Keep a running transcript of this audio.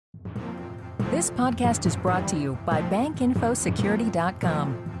This podcast is brought to you by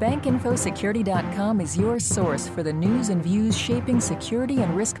BankInfoSecurity.com. BankInfoSecurity.com is your source for the news and views shaping security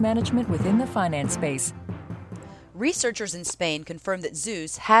and risk management within the finance space. Researchers in Spain confirmed that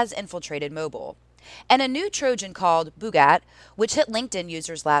Zeus has infiltrated mobile. And a new Trojan called Boogat, which hit LinkedIn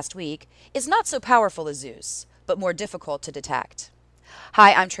users last week, is not so powerful as Zeus, but more difficult to detect.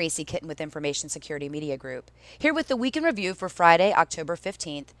 Hi, I'm Tracy Kitten with Information Security Media Group, here with the Week in Review for Friday, October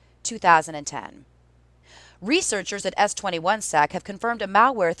 15th, 2010. Researchers at S21Sec have confirmed a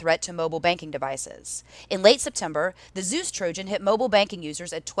malware threat to mobile banking devices. In late September, the Zeus Trojan hit mobile banking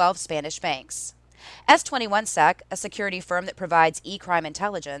users at 12 Spanish banks. S21Sec, a security firm that provides e-crime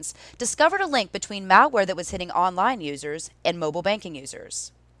intelligence, discovered a link between malware that was hitting online users and mobile banking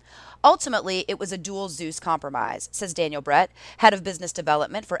users. Ultimately, it was a dual Zeus compromise, says Daniel Brett, head of business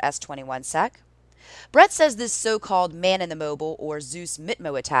development for S21Sec. Brett says this so-called man-in-the-mobile or Zeus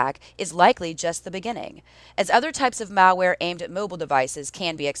Mitmo attack is likely just the beginning, as other types of malware aimed at mobile devices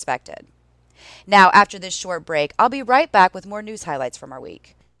can be expected. Now, after this short break, I'll be right back with more news highlights from our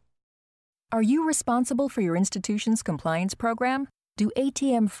week. Are you responsible for your institution's compliance program? Do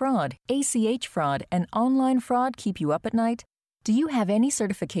ATM fraud, ACH fraud, and online fraud keep you up at night? Do you have any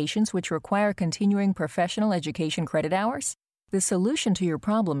certifications which require continuing professional education credit hours? The solution to your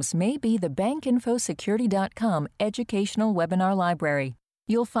problems may be the BankInfoSecurity.com educational webinar library.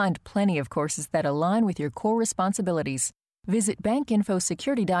 You'll find plenty of courses that align with your core responsibilities. Visit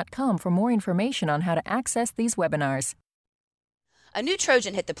BankInfoSecurity.com for more information on how to access these webinars. A new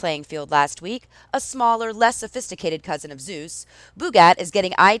Trojan hit the playing field last week, a smaller, less sophisticated cousin of Zeus. Boogat is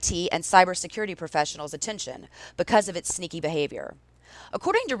getting IT and cybersecurity professionals' attention because of its sneaky behavior.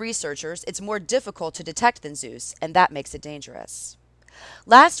 According to researchers, it's more difficult to detect than Zeus, and that makes it dangerous.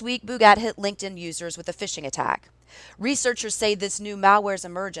 Last week, Boogat hit LinkedIn users with a phishing attack. Researchers say this new malware's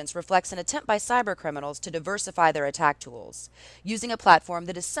emergence reflects an attempt by cybercriminals to diversify their attack tools, using a platform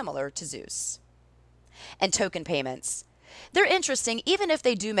that is similar to Zeus. And token payments. They're interesting even if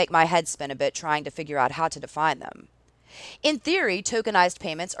they do make my head spin a bit trying to figure out how to define them. In theory, tokenized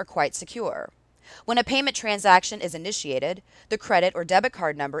payments are quite secure. When a payment transaction is initiated, the credit or debit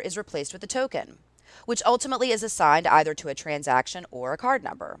card number is replaced with a token, which ultimately is assigned either to a transaction or a card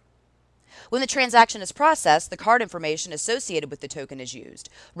number. When the transaction is processed, the card information associated with the token is used,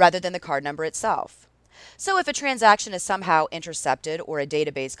 rather than the card number itself. So if a transaction is somehow intercepted or a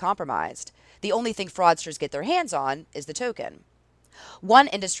database compromised, the only thing fraudsters get their hands on is the token. One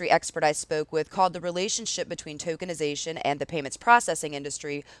industry expert I spoke with called the relationship between tokenization and the payments processing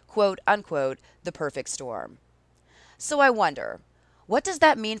industry, quote unquote, the perfect storm. So I wonder, what does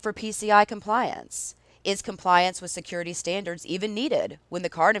that mean for PCI compliance? Is compliance with security standards even needed when the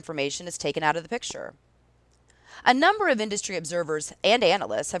card information is taken out of the picture? A number of industry observers and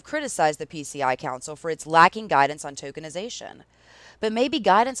analysts have criticized the PCI Council for its lacking guidance on tokenization. But maybe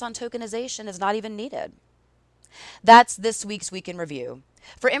guidance on tokenization is not even needed. That's this week's Week in Review.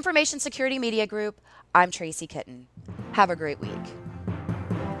 For Information Security Media Group, I'm Tracy Kitten. Have a great week.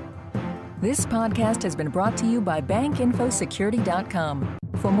 This podcast has been brought to you by BankInfoSecurity.com.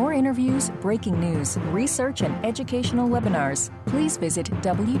 For more interviews, breaking news, research, and educational webinars, please visit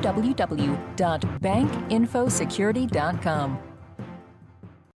www.bankinfosecurity.com.